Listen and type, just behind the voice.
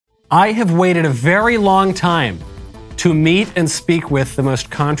I have waited a very long time to meet and speak with the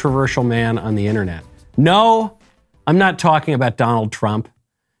most controversial man on the internet. No, I'm not talking about Donald Trump.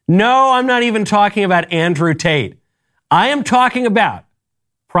 No, I'm not even talking about Andrew Tate. I am talking about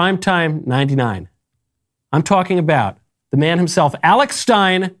Primetime 99. I'm talking about the man himself, Alex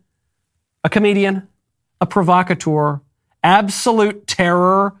Stein, a comedian, a provocateur, absolute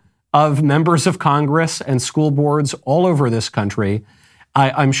terror of members of Congress and school boards all over this country.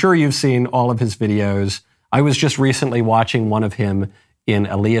 I'm sure you've seen all of his videos. I was just recently watching one of him in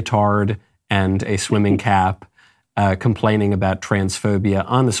a leotard and a swimming cap, complaining about transphobia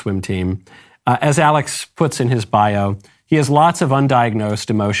on the swim team. As Alex puts in his bio, he has lots of undiagnosed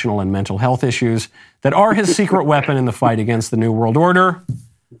emotional and mental health issues that are his secret weapon in the fight against the New World Order.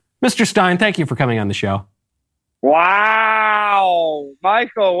 Mr. Stein, thank you for coming on the show. Wow,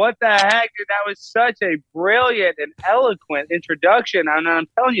 Michael, what the heck, dude? That was such a brilliant and eloquent introduction. And I'm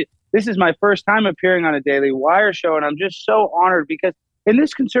telling you, this is my first time appearing on a Daily Wire show, and I'm just so honored because in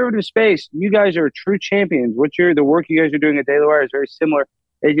this conservative space, you guys are true champions. The work you guys are doing at Daily Wire is very similar.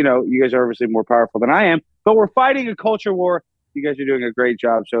 You know, you guys are obviously more powerful than I am, but we're fighting a culture war. You guys are doing a great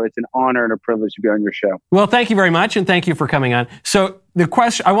job, so it's an honor and a privilege to be on your show. Well, thank you very much, and thank you for coming on. So the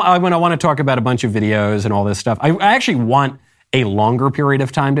question, I want to talk about a bunch of videos and all this stuff. I actually want a longer period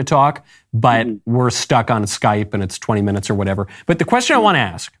of time to talk, but we're stuck on Skype, and it's 20 minutes or whatever. But the question I want to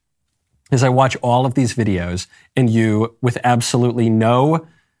ask is I watch all of these videos, and you, with absolutely no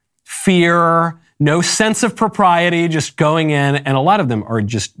fear, no sense of propriety, just going in, and a lot of them are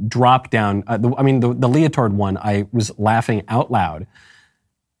just drop down. The leotard one, I was laughing out loud.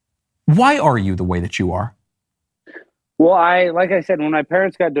 Why are you the way that you are? Well, like I said, when my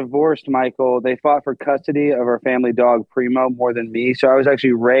parents got divorced, Michael, they fought for custody of our family dog, Primo, more than me. So I was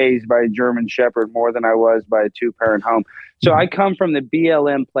actually raised by a German Shepherd more than I was by a two-parent home. So I come from the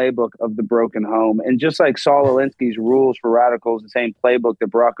BLM playbook of the broken home. And just like Saul Alinsky's rules for radicals, the same playbook that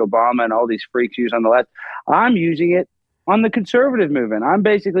Barack Obama and all these freaks use on the left, I'm using it on the conservative movement. I'm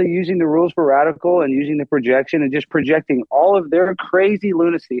basically using the rules for radical and using the projection and just projecting all of their crazy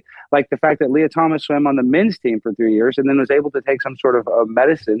lunacy, like the fact that Leah Thomas swam on the men's team for 3 years and then was able to take some sort of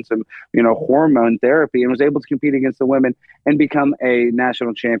medicine, some hormone therapy, and was able to compete against the women and become a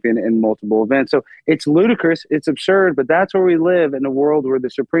national champion in multiple events. So it's ludicrous, it's absurd, but that's where we live in a world where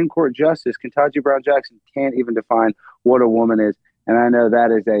the Supreme Court Justice, Ketanji Brown Jackson, can't even define what a woman is. And I know that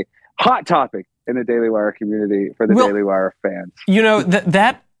is a hot topic in the Daily Wire community for the Daily Wire fans. You know,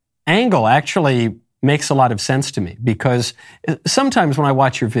 that angle actually makes a lot of sense to me because sometimes when I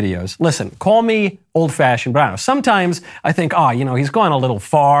watch your videos, listen, call me old-fashioned, but I don't know. Sometimes I think, he's gone a little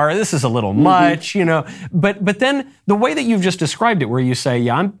far. This is a little much, But then the way that you've just described it, where you say,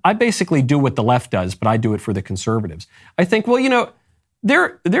 I basically do what the left does, but I do it for the conservatives. I think,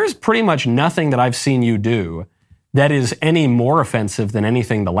 there's pretty much nothing that I've seen you do that is any more offensive than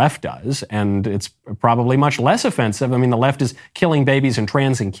anything the left does, and it's probably much less offensive. I mean, the left is killing babies and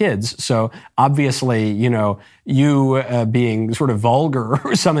trans and kids, so obviously, you being sort of vulgar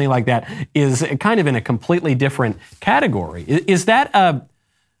or something like that is kind of in a completely different category. Is that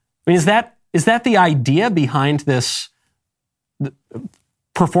the idea behind this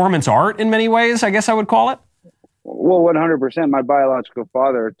performance art in many ways, I guess I would call it? Well, 100%. My biological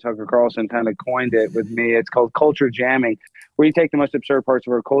father, Tucker Carlson, kind of coined it with me. It's called culture jamming, where you take the most absurd parts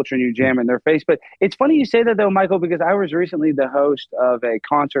of our culture and you jam it in their face. But it's funny you say that, though, Michael, because I was recently the host of a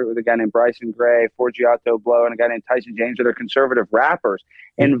concert with a guy named Bryson Gray, Forgiato Blow, and a guy named Tyson James, that are conservative rappers.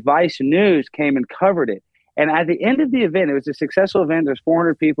 And Vice News came and covered it. And at the end of the event, it was a successful event. There's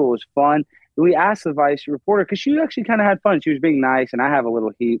 400 people. It was fun. We asked the Vice reporter, because she actually kind of had fun. She was being nice, and I have a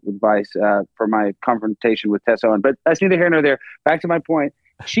little heat with Vice for my confrontation with Tess Owen. But that's neither here nor there. Back to my point.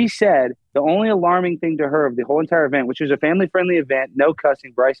 She said the only alarming thing to her of the whole entire event, which was a family-friendly event, no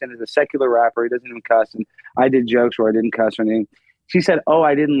cussing. Bryson is a secular rapper. He doesn't even cuss. And I did jokes where I didn't cuss or anything. She said,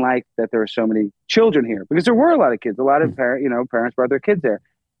 I didn't like that there were so many children here, because there were a lot of kids. A lot of parents brought their kids there.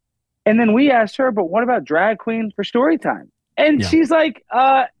 And then we asked her, but what about drag queen for story time? And she's like,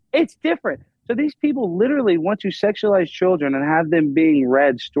 it's different. So these people literally want to sexualize children and have them being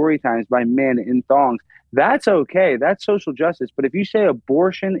read story times by men in thongs. That's okay. That's social justice. But if you say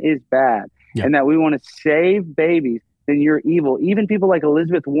abortion is bad and that we want to save babies, then you're evil. Even people like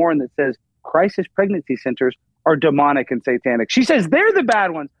Elizabeth Warren that says crisis pregnancy centers are demonic and satanic. She says they're the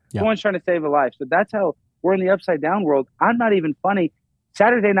bad ones, the ones trying to save a life. So that's how we're in the upside down world. I'm not even funny.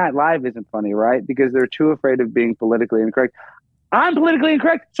 Saturday Night Live isn't funny, right? Because they're too afraid of being politically incorrect. I'm politically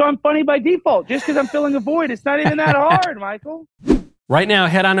incorrect, so I'm funny by default, just because I'm filling a void. It's not even that hard, Michael. Right now,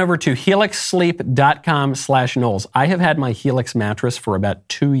 head on over to helixsleep.com/Knowles. I have had my Helix mattress for about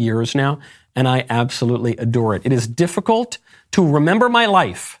 2 years now, and I absolutely adore it. It is difficult to remember my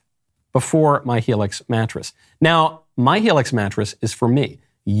life before my Helix mattress. Now, my Helix mattress is for me.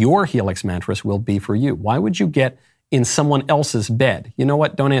 Your Helix mattress will be for you. Why would you get in someone else's bed? You know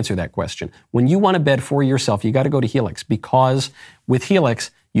what? Don't answer that question. When you want a bed for yourself, you got to go to Helix, because with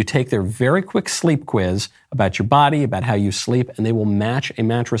Helix, you take their very quick sleep quiz about your body, about how you sleep, and they will match a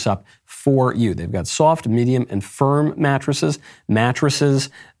mattress up for you. They've got soft, medium, and firm mattresses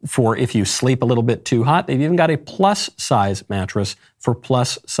for if you sleep a little bit too hot. They've even got a plus-size mattress for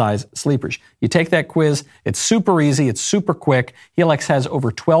plus-size sleepers. You take that quiz. It's super easy. It's super quick. Helix has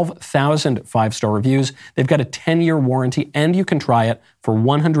over 12,000 five-star reviews. They've got a 10-year warranty, and you can try it for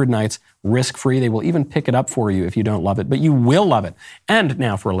 100 nights risk-free. They will even pick it up for you if you don't love it, but you will love it. And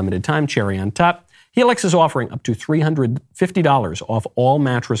now, for a limited time, cherry on top, Helix is offering up to $350 off all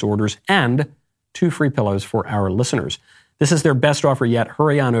mattress orders and 2 free pillows for our listeners. This is their best offer yet.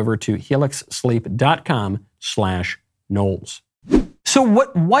 Hurry on over to helixsleep.com/Knowles. So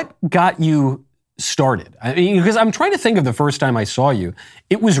what got you started? I mean, because I'm trying to think of the first time I saw you.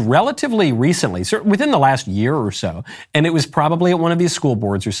 It was relatively recently, within the last year or so, and it was probably at one of these school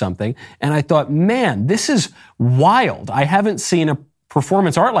boards or something. And I thought, man, this is wild. I haven't seen a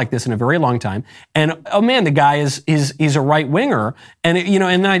performance art like this in a very long time. And oh man, the guy he's a right winger. And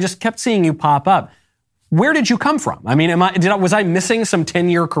and then I just kept seeing you pop up. Where did you come from? I mean, was I missing some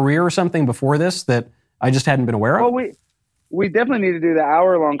 10-year career or something before this that I just hadn't been aware of? Well, we definitely need to do the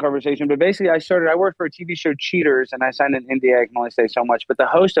hour-long conversation. But basically, I worked for a TV show, Cheaters, and I signed an NDA. I can only say so much. But the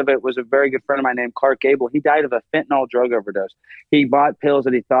host of it was a very good friend of mine named Clark Gable. He died of a fentanyl drug overdose. He bought pills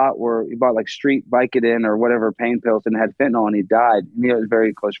that he bought like street Vicodin or whatever pain pills and had fentanyl, and he died. And he was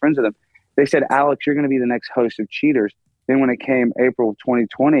very close friends with him. They said, Alex, you're going to be the next host of Cheaters. Then when it came April of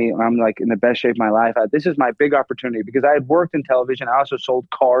 2020, I'm like in the best shape of my life. This is my big opportunity because I had worked in television. I also sold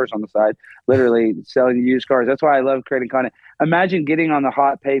cars on the side, literally selling used cars. That's why I love creating content. Imagine getting on the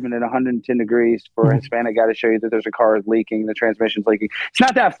hot pavement at 110 degrees for a Hispanic guy to show you that there's a car leaking, the transmission's leaking. It's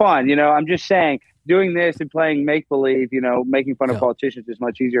not that fun, I'm just saying doing this and playing make-believe, making fun of politicians is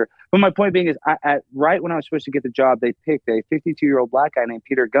much easier. But my point being is right when I was supposed to get the job, they picked a 52-year-old black guy named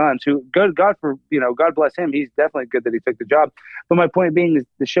Peter Guns, who, God bless him, he's definitely good that he took the job. But my point being is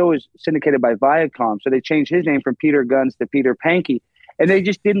the show is syndicated by Viacom, so they changed his name from Peter Guns to Peter Pankey. And they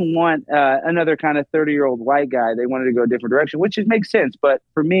just didn't want another kind of 30-year-old white guy. They wanted to go a different direction, which makes sense. But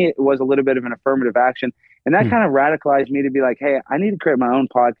for me, it was a little bit of an affirmative action. And that kind of radicalized me to be like, hey, I need to create my own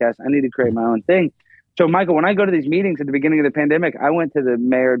podcast. I need to create my own thing. So, Michael, when I go to these meetings at the beginning of the pandemic, I went to the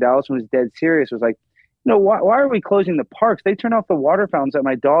mayor of Dallas and was dead serious. Was like, why are we closing the parks? They turn off the water fountains that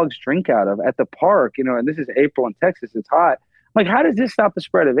my dogs drink out of at the park, and this is April in Texas. It's hot. I'm like, how does this stop the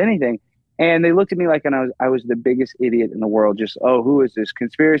spread of anything? And they looked at me like I was the biggest idiot in the world. Just, who is this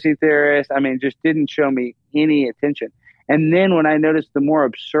conspiracy theorist? I mean, just didn't show me any attention. And then when I noticed the more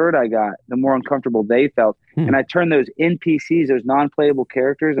absurd I got, the more uncomfortable they felt. And I turned those NPCs, those non-playable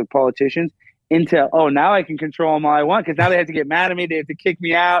characters of politicians, into, now I can control them all I want, because now they have to get mad at me. They have to kick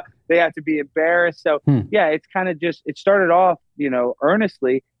me out. They have to be embarrassed. So, it's kind of just, it started off,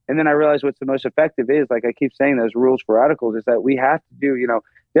 earnestly. And then I realized what's the most effective is, like I keep saying, those rules for radicals is that we have to do,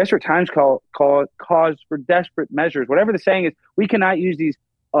 desperate times cause for desperate measures. Whatever the saying is, we cannot use these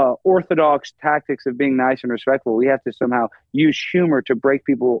orthodox tactics of being nice and respectful. We have to somehow use humor to break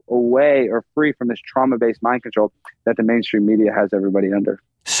people away or free from this trauma-based mind control that the mainstream media has everybody under.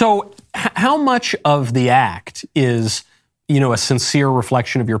 So how much of the act is, a sincere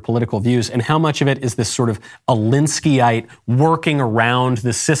reflection of your political views, and how much of it is this sort of Alinskyite working around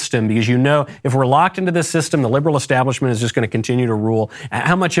the system? Because if we're locked into this system, the liberal establishment is just going to continue to rule.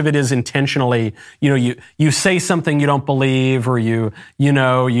 How much of it is intentionally, you say something you don't believe, or you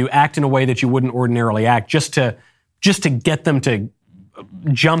act in a way that you wouldn't ordinarily act, just to get them to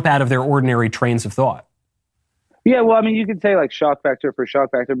jump out of their ordinary trains of thought? Yeah, well, I mean, you could say like shock factor for shock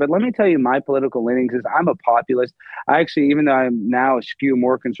factor, but let me tell you my political leanings is I'm a populist. I actually, even though I'm now skew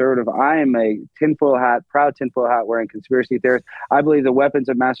more conservative, I am a proud tinfoil hat wearing conspiracy theorist. I believe the weapons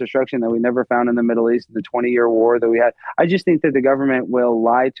of mass destruction that we never found in the Middle East, the 20-year war that we had, I just think that the government will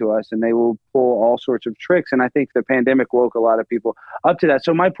lie to us and they will pull all sorts of tricks. And I think the pandemic woke a lot of people up to that.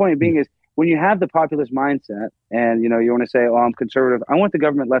 So my point being is, when you have the populist mindset and, you want to say, I'm conservative, I want the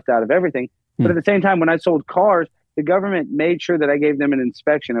government left out of everything. But at the same time, when I sold cars, the government made sure that I gave them an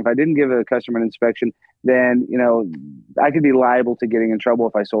inspection. If I didn't give a customer an inspection, then, I could be liable to getting in trouble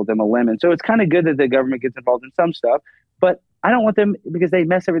if I sold them a lemon. So it's kind of good that the government gets involved in some stuff. But I don't want them because they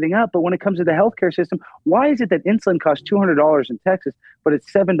mess everything up. But when it comes to the healthcare system, why is it that insulin costs $200 in Texas, but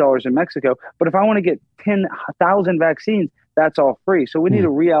it's $7 in Mexico? But if I want to get 10,000 vaccines, that's all free. So we need a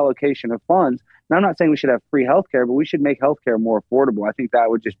reallocation of funds. And I'm not saying we should have free healthcare, but we should make healthcare more affordable. I think that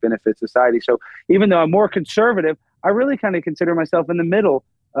would just benefit society. So even though I'm more conservative, I really kind of consider myself in the middle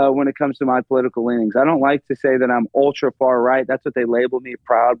when it comes to my political leanings. I don't like to say that I'm ultra far right. That's what they label me,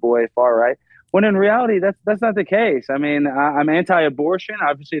 Proud Boy, far right. When in reality, that's not the case. I mean, I'm anti-abortion.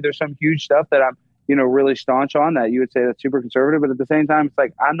 Obviously, there's some huge stuff that I'm, really staunch on that you would say that's super conservative. But at the same time, it's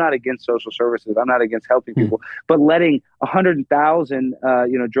like I'm not against social services. I'm not against helping people. But letting 100,000,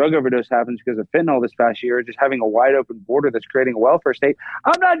 drug overdose happens because of fentanyl this past year, just having a wide open border that's creating a welfare state,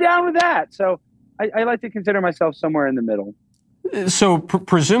 I'm not down with that. So I like to consider myself somewhere in the middle. So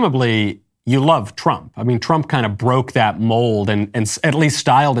presumably you love Trump. I mean, Trump kind of broke that mold and at least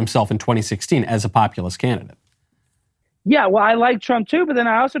styled himself in 2016 as a populist candidate. Yeah, well, I like Trump too, but then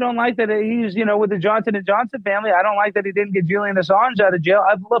I also don't like that he's, with the Johnson & Johnson family. I don't like that he didn't get Julian Assange out of jail.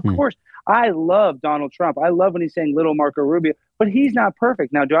 Of course, I love Donald Trump. I love when he's saying little Marco Rubio, but he's not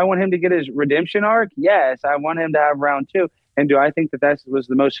perfect. Now, do I want him to get his redemption arc? Yes, I want him to have round two. And do I think that was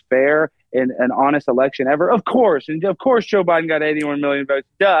the most fair and honest election ever? Of course. And of course, Joe Biden got 81 million votes.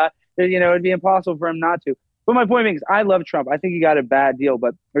 Duh. It'd be impossible for him not to. But my point being is I love Trump. I think he got a bad deal,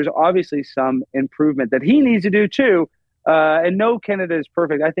 but there's obviously some improvement that he needs to do too. And no candidate is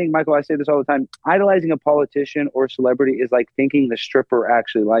perfect. I think, Michael, I say this all the time, idolizing a politician or celebrity is like thinking the stripper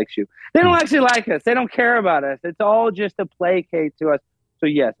actually likes you. They don't actually like us. They don't care about us. It's all just a placate to us. So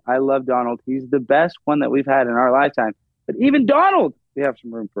yes, I love Donald. He's the best one that we've had in our lifetime. But even Donald, we have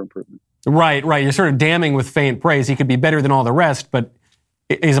some room for improvement. Right. You're sort of damning with faint praise. He could be better than all the rest, but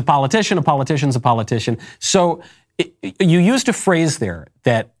he's a politician. A politician's a politician. So you used a phrase there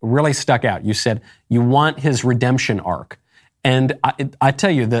that really stuck out. You said you want his redemption arc. And I tell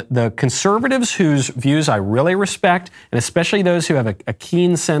you, the conservatives whose views I really respect, and especially those who have a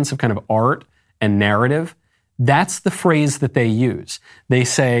keen sense of kind of art and narrative, that's the phrase that they use. They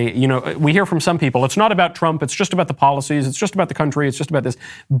say, we hear from some people, it's not about Trump, it's just about the policies, it's just about the country, it's just about this.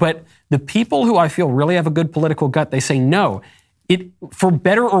 But the people who I feel really have a good political gut, they say, no, for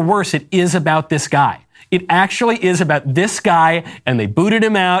better or worse, it is about this guy. It actually is about this guy, and they booted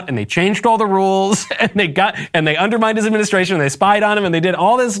him out, and they changed all the rules, and they undermined his administration, and they spied on him, and they did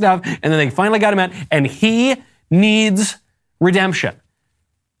all this stuff, and then they finally got him out, and he needs redemption.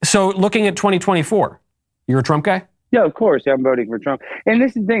 So looking at 2024, you're a Trump guy? Yeah, of course. I'm voting for Trump. And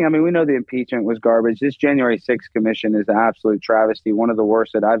this is the thing. I mean, we know the impeachment was garbage. This January 6th commission is an absolute travesty, one of the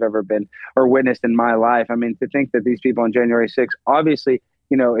worst that I've ever been or witnessed in my life. I mean, to think that these people on January 6th, obviously,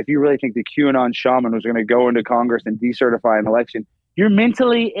 if you really think the QAnon shaman was going to go into Congress and decertify an election, you're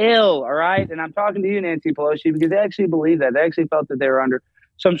mentally ill, all right? And I'm talking to you, Nancy Pelosi, because they actually believe that. They actually felt that they were under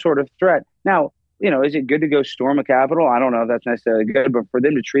some sort of threat. Now, is it good to go storm a Capitol? I don't know if that's necessarily good, but for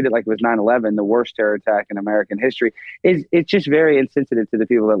them to treat it like it was 9/11, the worst terror attack in American history, it's just very insensitive to the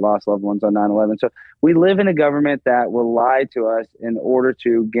people that lost loved ones on 9/11. So we live in a government that will lie to us in order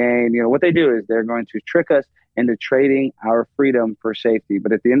to gain, what they do is they're going to trick us into trading our freedom for safety.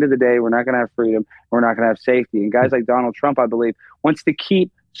 But at the end of the day, we're not going to have freedom. We're not going to have safety. And guys like Donald Trump, I believe, wants to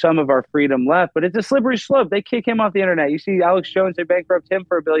keep some of our freedom left, but it's a slippery slope. They kick him off the internet. You see Alex Jones, they bankrupt him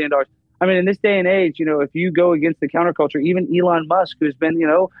for $1 billion. I mean, in this day and age, if you go against the counterculture, even Elon Musk, who's been,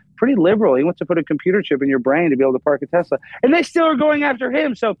 pretty liberal, he wants to put a computer chip in your brain to be able to park a Tesla, and they still are going after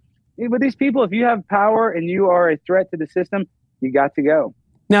him. So with these people, if you have power and you are a threat to the system, you got to go.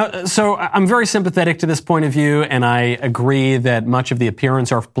 Now, so I'm very sympathetic to this point of view, and I agree that much of the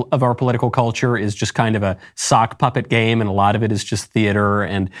appearance of our political culture is just kind of a sock puppet game, and a lot of it is just theater.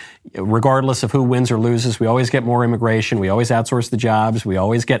 And regardless of who wins or loses, we always get more immigration, we always outsource the jobs, we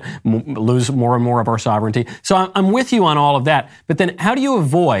always lose more and more of our sovereignty. So I'm with you on all of that. But then how do you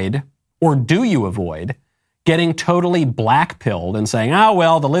avoid, or do you avoid, getting totally black-pilled and saying,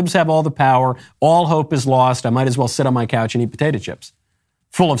 well, the libs have all the power, all hope is lost, I might as well sit on my couch and eat potato chips?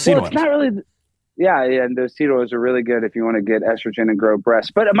 Full of seed oils. It's not really. Yeah, and those seed oils are really good if you want to get estrogen and grow breasts.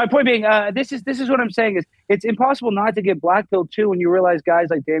 But my point being, this is what I'm saying is it's impossible not to get black-pilled too when you realize guys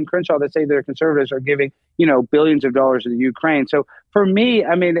like Dan Crenshaw that say they're conservatives are giving billions of dollars to the Ukraine. So for me,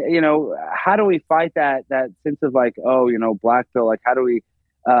 I mean, how do we fight that sense of like, black pill? Like, how do we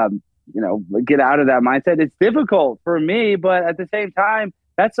get out of that mindset? It's difficult for me, but at the same time,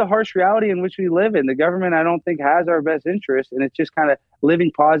 that's the harsh reality in which we live in. The government, I don't think, has our best interest, and it's just kind of living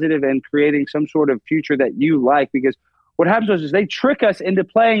positive and creating some sort of future that you like. Because what happens is they trick us into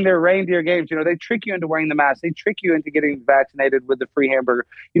playing their reindeer games. They trick you into wearing the mask. They trick you into getting vaccinated with the free hamburger.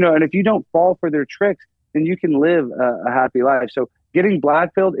 And if you don't fall for their tricks, then you can live a happy life. So getting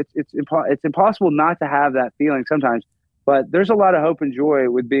black-pilled, it's impossible not to have that feeling sometimes. But there's a lot of hope and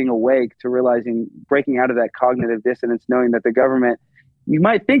joy with being awake to realizing, breaking out of that cognitive dissonance, knowing that the government, you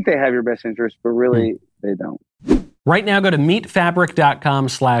might think they have your best interest, but really they don't. Right now, go to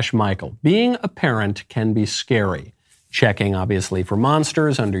meetfabric.com/Michael. Being a parent can be scary. Checking, obviously, for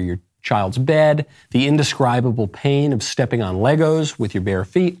monsters under your child's bed, the indescribable pain of stepping on Legos with your bare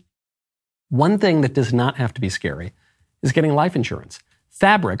feet. One thing that does not have to be scary is getting life insurance.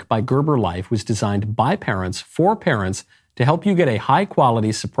 Fabric by Gerber Life was designed by parents for parents to help you get a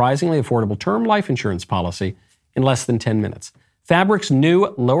high-quality, surprisingly affordable term life insurance policy in less than 10 minutes. Fabric's new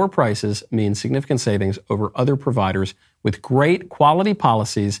lower prices mean significant savings over other providers with great quality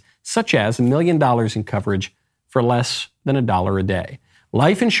policies, such as $1 million in coverage for less than $1 a day.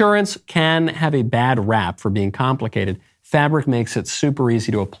 Life insurance can have a bad rap for being complicated. Fabric makes it super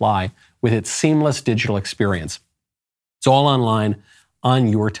easy to apply with its seamless digital experience. It's all online, on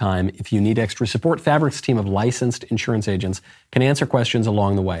your time. If you need extra support, Fabric's team of licensed insurance agents can answer questions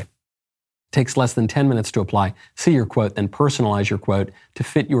along the way. It takes less than 10 minutes to apply. See your quote, then personalize your quote to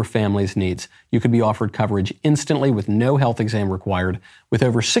fit your family's needs. You could be offered coverage instantly with no health exam required. With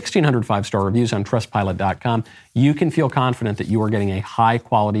over 1,600 five-star reviews on TrustPilot.com, you can feel confident that you are getting a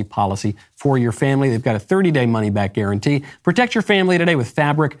high-quality policy for your family. They've got a 30-day money-back guarantee. Protect your family today with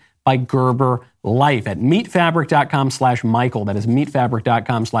Fabric by Gerber Life at meetfabric.com/Michael. That is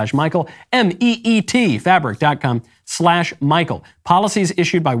meetfabric.com/Michael, MEET, fabric.com/Michael. Policies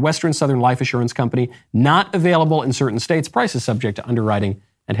issued by Western Southern Life Assurance Company, not available in certain states. Prices subject to underwriting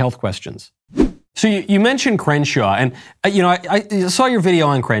and health questions. So you mentioned Crenshaw, and I saw your video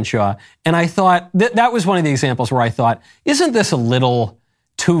on Crenshaw, and I thought that was one of the examples where I thought, isn't this a little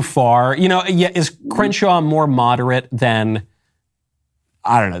too far? Is Crenshaw more moderate than,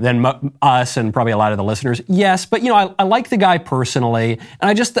 I don't know, than us and probably a lot of the listeners? Yes, but I like the guy personally, and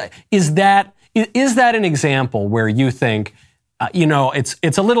I just is that an example where you think,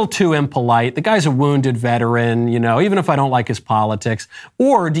 it's a little too impolite? The guy's a wounded veteran, even if I don't like his politics,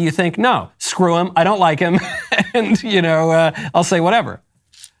 or do you think, no, screw him, I don't like him, and I'll say whatever?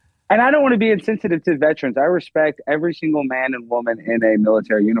 And I don't want to be insensitive to veterans. I respect every single man and woman in a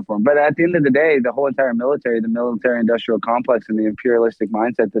military uniform. But at the end of the day, the whole entire military, the military-industrial complex and the imperialistic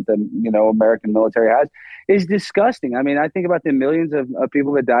mindset that the American military has is disgusting. I mean, I think about the millions of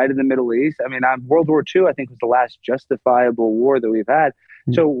people that died in the Middle East. I mean, World War II, I think, was the last justifiable war that we've had.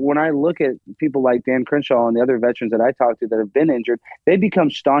 So when I look at people like Dan Crenshaw and the other veterans that I talk to that have been injured, they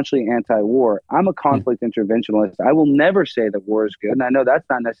become staunchly anti-war. I'm a conflict interventionist. I will never say that war is good. And I know that's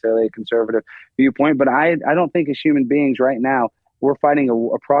not necessarily a conservative viewpoint, but I don't think as human beings right now, we're fighting a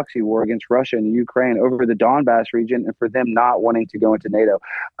proxy war against Russia and Ukraine over the Donbass region and for them not wanting to go into NATO.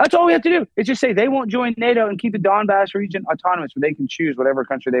 That's all we have to do. It's just say they won't join NATO and keep the Donbass region autonomous where they can choose whatever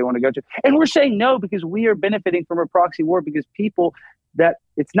country they want to go to. And we're saying no because we are benefiting from a proxy war because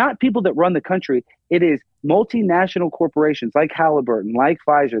it's not people that run the country. It is multinational corporations like Halliburton, like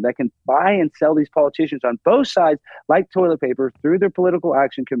Pfizer, that can buy and sell these politicians on both sides like toilet paper through their political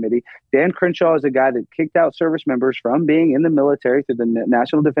action committee. Dan Crenshaw is a guy that kicked out service members from being in the military through the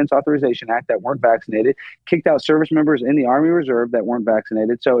National Defense Authorization Act that weren't vaccinated, kicked out service members in the Army Reserve that weren't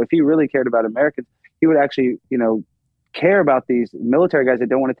vaccinated. So if he really cared about Americans, he would actually, care about these military guys that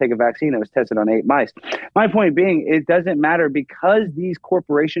don't want to take a vaccine that was tested on 8 mice. My point being, it doesn't matter because these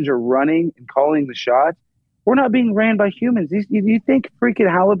corporations are running and calling the shots. We're not being ran by humans. You think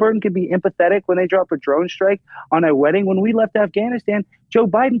freaking Halliburton could be empathetic when they drop a drone strike on a wedding? When we left Afghanistan, Joe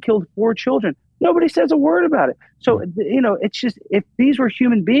Biden killed 4 children. Nobody says a word about it. So, it's just, if these were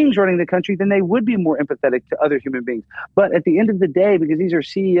human beings running the country, then they would be more empathetic to other human beings. But at the end of the day, because these are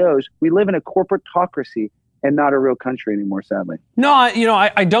CEOs, we live in a corporatocracy and not a real country anymore, sadly. No,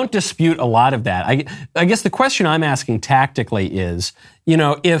 I don't dispute a lot of that. I guess the question I'm asking tactically is, in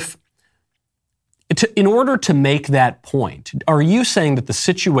order to make that point, are you saying that the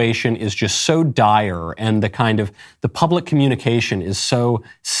situation is just so dire and the public communication is so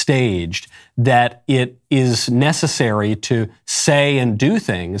staged that it is necessary to say and do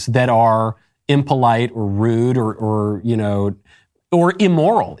things that are impolite or rude or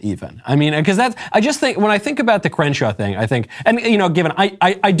immoral even? I mean, because I just think, when I think about the Crenshaw thing, I think, and given,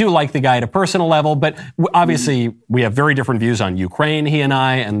 I do like the guy at a personal level, but obviously we have very different views on Ukraine, he and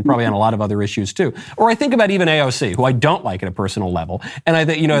I, and probably on a lot of other issues too. Or I think about even AOC, who I don't like at a personal level. And I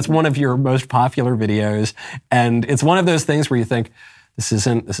think, it's one of your most popular videos. And it's one of those things where you think, this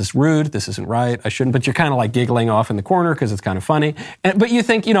is rude, this isn't right, I shouldn't, but you're kind of like giggling off in the corner because it's kind of funny. But you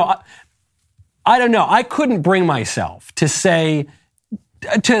think, I don't know, I couldn't bring myself to say,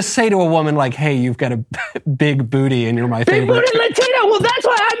 to say to a woman like, hey, you've got a big booty and you're my Big favorite. booty Latino. Well, that's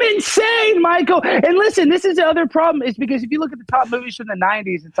why I'm insane, Michael. And listen, this is the other problem is because if you look at the top movies from the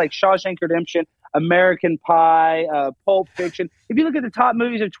 90s, it's like Shawshank Redemption, American Pie, Pulp Fiction. If you look at the top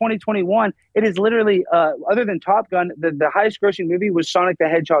movies of 2021, it is literally, other than Top Gun, the highest grossing movie was Sonic the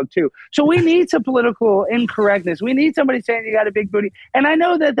Hedgehog 2. So we need some political incorrectness. We need somebody saying you got a big booty. And I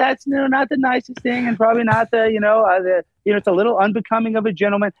know that that's not the nicest thing and probably not the, it's a little unbecoming of a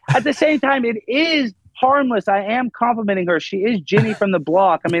gentleman. At the same time, it is harmless. I am complimenting her. She is Jenny from the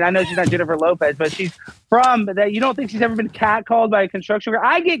block. I mean, I know she's not Jennifer Lopez, but she's from that. You don't think she's ever been catcalled by a construction worker?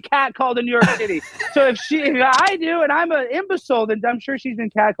 I get catcalled in New York City. So if I do, and I'm an imbecile, then I'm sure she's been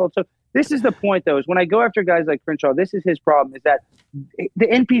catcalled. So this is the point, though, is when I go after guys like Crenshaw, this is his problem, is that the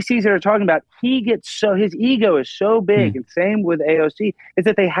NPCs that are talking about, his ego is so big, and same with AOC, is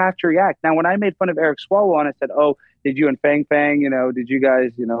that they have to react. Now, when I made fun of Eric Swalwell and I said, oh, did you and Fang Fang, did you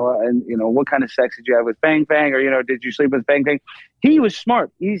guys, what kind of sex did you have with Fang Fang? Or, did you sleep with Fang Fang? He was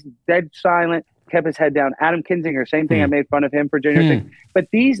smart. He's dead silent, kept his head down. Adam Kinzinger, same thing. I made fun of him for January 6th. But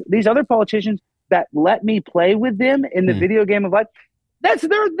these other politicians that let me play with them in the video game of life,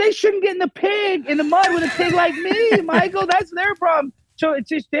 they shouldn't get in the mud with a pig like me, Michael. That's their problem. So it's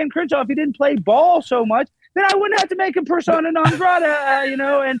just Dan Crenshaw. If he didn't play ball so much, then I wouldn't have to make him persona non grata,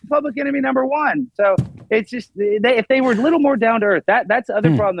 and public enemy number one. So it's just if they were a little more down to earth. That's the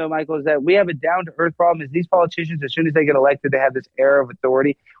other problem, though, Michael, is that we have a down to earth problem. Is these politicians, as soon as they get elected, they have this air of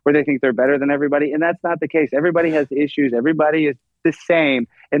authority where they think they're better than everybody, and that's not the case. Everybody has issues. Everybody is the same,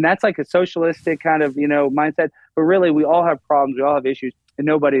 and that's like a socialistic kind of mindset. But really, we all have problems. We all have issues, and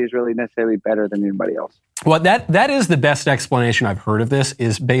nobody is really necessarily better than anybody else. Well, that is the best explanation I've heard of this.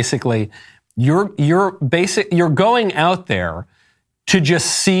 Is basically you're going out there to just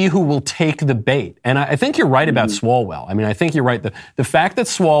see who will take the bait. And I think you're right about Swalwell. I mean, I think you're right. The fact that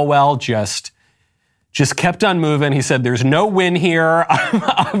Swalwell just kept on moving. He said, there's no win here.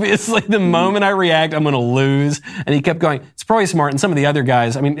 Obviously, the moment I react, I'm going to lose. And he kept going. It's probably smart. And some of the other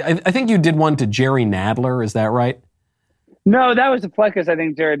guys, I mean, I think you did one to Jerry Nadler. Is that right? No, that was the Fleckus, I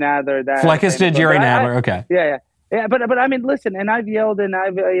think, Jerry Nadler. Fleckus did Jerry Nadler, okay. Yeah, but I mean, listen, and I've yelled and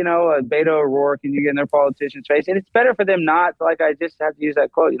I've, Beto O'Rourke, and you get in their politicians' face, and it's better for them not, like I just have to use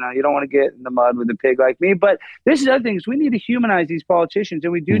that quote, you don't want to get in the mud with a pig like me. But this is the other thing, is we need to humanize these politicians,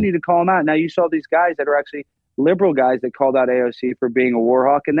 and we do need to call them out. Now, you saw these guys that are actually liberal guys that called out AOC for being a war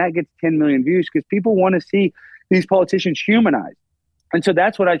hawk, and that gets 10 million views because people want to see these politicians humanized. And so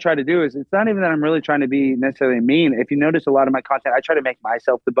that's what I try to do. Is it's not even that I'm really trying to be necessarily mean. If you notice a lot of my content, I try to make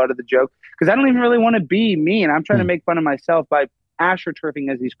myself the butt of the joke because I don't even really want to be mean. I'm trying to make fun of myself by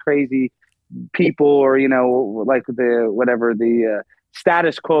astroturfing as these crazy people, or like the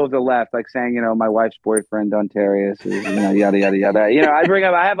status quo of the left, like saying my wife's boyfriend Ontarius is yada yada yada.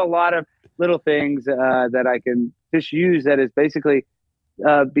 I have a lot of little things that I can just use that is basically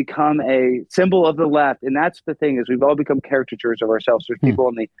become a symbol of the left. And that's the thing, is we've all become caricatures of ourselves. There's people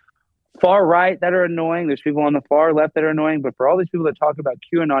on the far right that are annoying. There's people on the far left that are annoying. But for all these people that talk about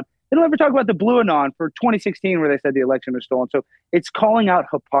QAnon, they don't ever talk about the Blue Anon for 2016 where they said the election was stolen. So it's calling out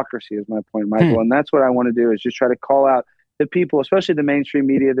hypocrisy is my point, Michael. And that's what I want to do, is just try to call out the people, especially the mainstream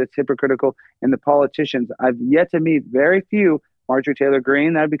media that's hypocritical, and the politicians. I've yet to meet very few. Marjorie Taylor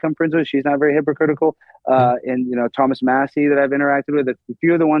Greene that I've become friends with, she's not very hypocritical. And Thomas Massey that I've interacted with, a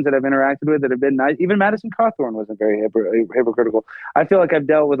few of the ones that I've interacted with that have been nice. Even Madison Cawthorn wasn't very hypocritical. I feel like I've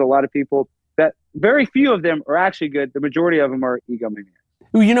dealt with a lot of people that very few of them are actually good. The majority of them are egomaniacs.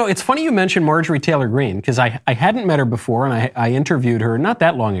 It's funny you mentioned Marjorie Taylor Greene, because I hadn't met her before, and I interviewed her not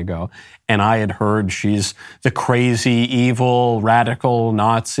that long ago, and I had heard she's the crazy, evil, radical,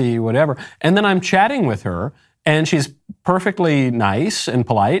 Nazi, whatever. And then I'm chatting with her, and she's perfectly nice and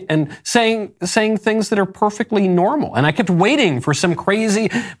polite and saying things that are perfectly normal. And I kept waiting for some crazy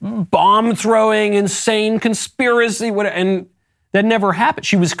bomb-throwing, insane conspiracy, and that never happened.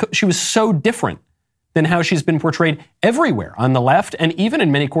 She was so different than how she's been portrayed everywhere on the left and even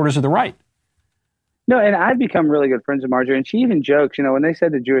in many quarters of the right. No, and I've become really good friends with Marjorie, and she even jokes, when they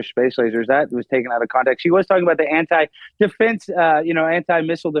said the Jewish space lasers, that was taken out of context. She was talking about the anti-defense,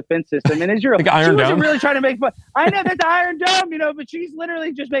 anti-missile defense system. And Israel, she wasn't really trying to make fun. I know that's the Iron Dome, but she's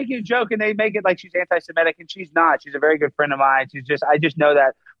literally just making a joke, and they make it like she's anti-Semitic, and she's not. She's a very good friend of mine. I just know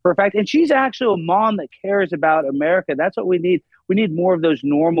that for a fact. And she's actually a mom that cares about America. That's what we need. We need more of those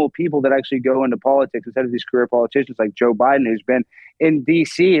normal people that actually go into politics instead of these career politicians like Joe Biden, who's been in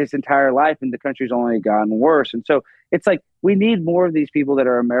D.C. his entire life, and the country's only gotten worse. And so it's like we need more of these people that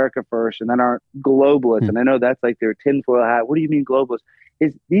are America first and then aren't globalists. And I know that's like their tinfoil hat. What do you mean globalist?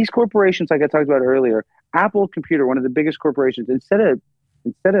 Is these corporations, like I talked about earlier, Apple Computer, one of the biggest corporations, instead of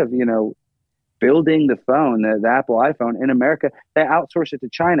instead of, building the phone, the Apple iPhone in America, they outsource it to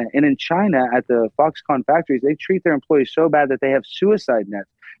China. And in China, at the Foxconn factories, they treat their employees so bad that they have suicide nets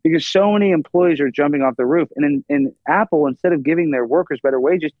because so many employees are jumping off the roof. And in Apple, instead of giving their workers better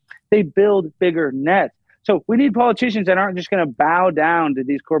wages, they build bigger nets. So we need politicians that aren't just going to bow down to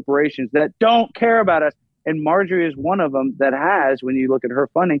these corporations that don't care about us. And Marjorie is one of them that has, when you look at her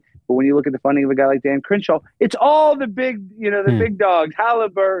funding, but when you look at the funding of a guy like Dan Crenshaw, it's all the big, the big dogs,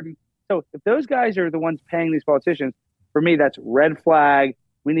 Halliburton. So if those guys are the ones paying these politicians, for me, that's red flag.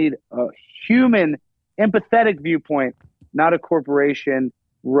 We need a human, empathetic viewpoint, not a corporation,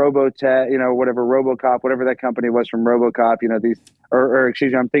 whatever, RoboCop, whatever that company was from RoboCop,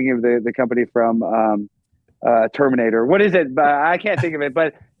 excuse me, I'm thinking of the company from Terminator. What is it? I can't think of it,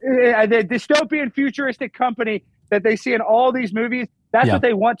 but the dystopian futuristic company that they see in all these movies, that's what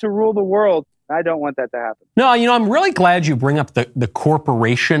they want to rule the world. I don't want that to happen. No, I'm really glad you bring up the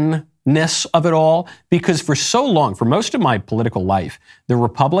corporation-ness of it all, because for so long, for most of my political life, the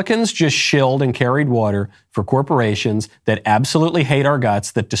Republicans just shilled and carried water for corporations that absolutely hate our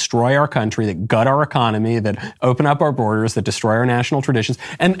guts, that destroy our country, that gut our economy, that open up our borders, that destroy our national traditions.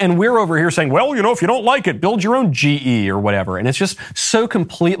 And we're over here saying, well, if you don't like it, build your own GE or whatever. And it's just so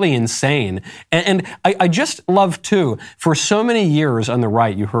completely insane. And I just love, too, for so many years on the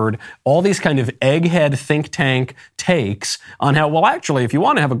right, you heard all these kind of egghead think tank takes on how, well, actually, if you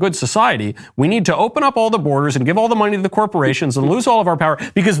want to have a good society, we need to open up all the borders and give all the money to the corporations and lose all of our power,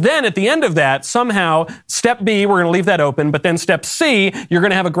 because then at the end of that, somehow, step B, we're going to leave that open, but then step C, you're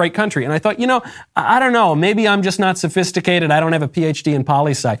going to have a great country. And I thought, I don't know, maybe I'm just not sophisticated. I don't have a PhD in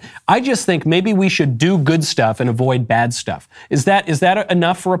poli-sci. I just think maybe we should do good stuff and avoid bad stuff. Is that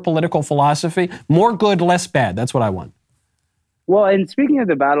enough for a political philosophy? More good, less bad. That's what I want. Well, and speaking of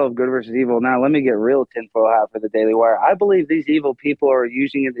the battle of good versus evil, now let me get real tinfoil hat for the Daily Wire. I believe these evil people are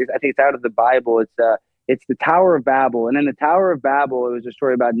using it. I think it's out of the Bible. It's the Tower of Babel. And in the Tower of Babel, it was a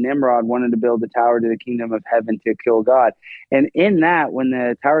story about Nimrod wanting to build a tower to the kingdom of heaven to kill God. And in that, when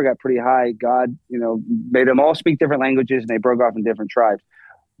the tower got pretty high, God, made them all speak different languages and they broke off in different tribes.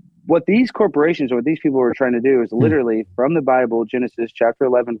 What these corporations or what these people were trying to do is literally from the Bible, Genesis chapter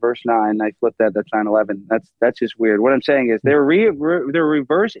 11, verse 9. I flipped that. That's 9/11. That's just weird. What I'm saying is they're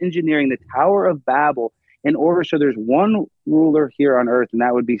reverse engineering the Tower of Babel in order so there's one ruler here on earth, and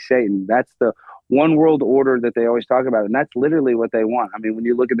that would be Satan. That's the one world order that they always talk about. And that's literally what they want. I mean, when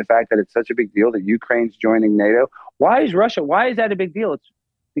you look at the fact that it's such a big deal that Ukraine's joining NATO, why is that a big deal? It's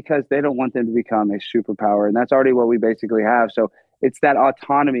because they don't want them to become a superpower. And that's already what we basically have. So it's that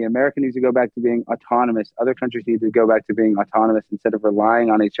autonomy. America needs to go back to being autonomous. Other countries need to go back to being autonomous instead of relying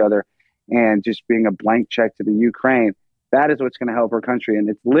on each other and just being a blank check to the Ukraine. That is what's going to help our country. And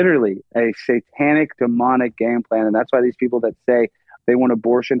it's literally a satanic, demonic game plan. And that's why these people that say they want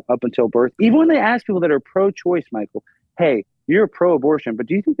abortion up until birth, even when they ask people that are pro-choice, Michael, hey, you're pro-abortion, but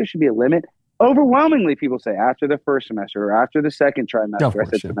do you think there should be a limit? Overwhelmingly, people say after the first semester or after the second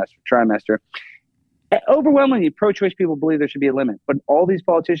trimester. Overwhelmingly, pro-choice people believe there should be a limit, but all these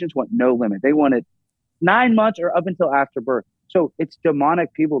politicians want no limit. They want it 9 months or up until after birth. So it's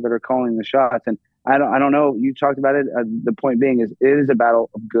demonic people that are calling the shots. And I don't know. You talked about it. The point being is it is a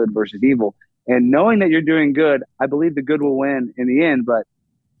battle of good versus evil. And knowing that you're doing good, I believe the good will win in the end, but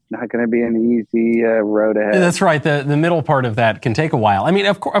it's not going to be an easy road ahead. That's right. The middle part of that can take a while. I mean,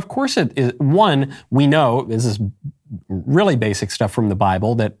 of course it is. One, we know, this is really basic stuff from the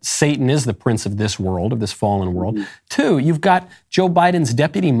Bible, that Satan is the prince of this world, of this fallen world. Mm-hmm. Two, you've got Joe Biden's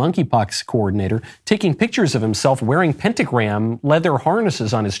deputy monkeypox coordinator taking pictures of himself wearing pentagram leather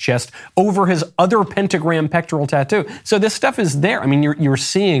harnesses on his chest over his other pentagram pectoral tattoo. So this stuff is there. I mean, you're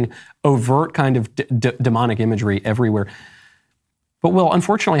seeing overt kind of demonic imagery everywhere. But we'll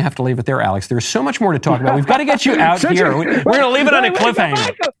unfortunately have to leave it there, Alex. There's so much more to talk about. We've got to get you out here. We're going to leave it on a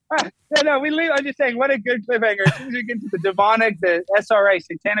cliffhanger. I'm just saying, what a good cliffhanger. As soon as we get to the demonic, the SRA,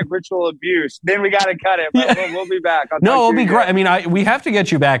 satanic ritual abuse, then we got to cut it. But we'll be back. It'll be great. I mean, we have to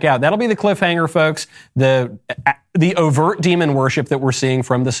get you back out. That'll be the cliffhanger, folks. The overt demon worship that we're seeing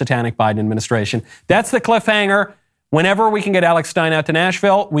from the satanic Biden administration. That's the cliffhanger. Whenever we can get Alex Stein out to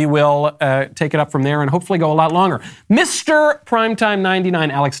Nashville, we will take it up from there and hopefully go a lot longer. Mr. Primetime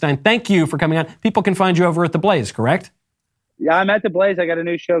 99, Alex Stein, thank you for coming on. People can find you over at The Blaze, correct? Yeah, I'm at The Blaze. I got a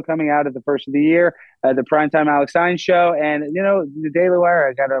new show coming out at the first of the year, the Primetime Alex Stein Show. And, the Daily Wire,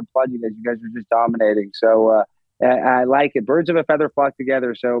 I got to applaud you guys. You guys are just dominating. So I like it. Birds of a feather flock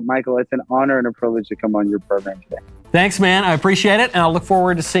together. So, Michael, it's an honor and a privilege to come on your program today. Thanks, man. I appreciate it. And I'll look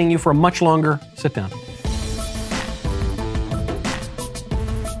forward to seeing you for a much longer sit down.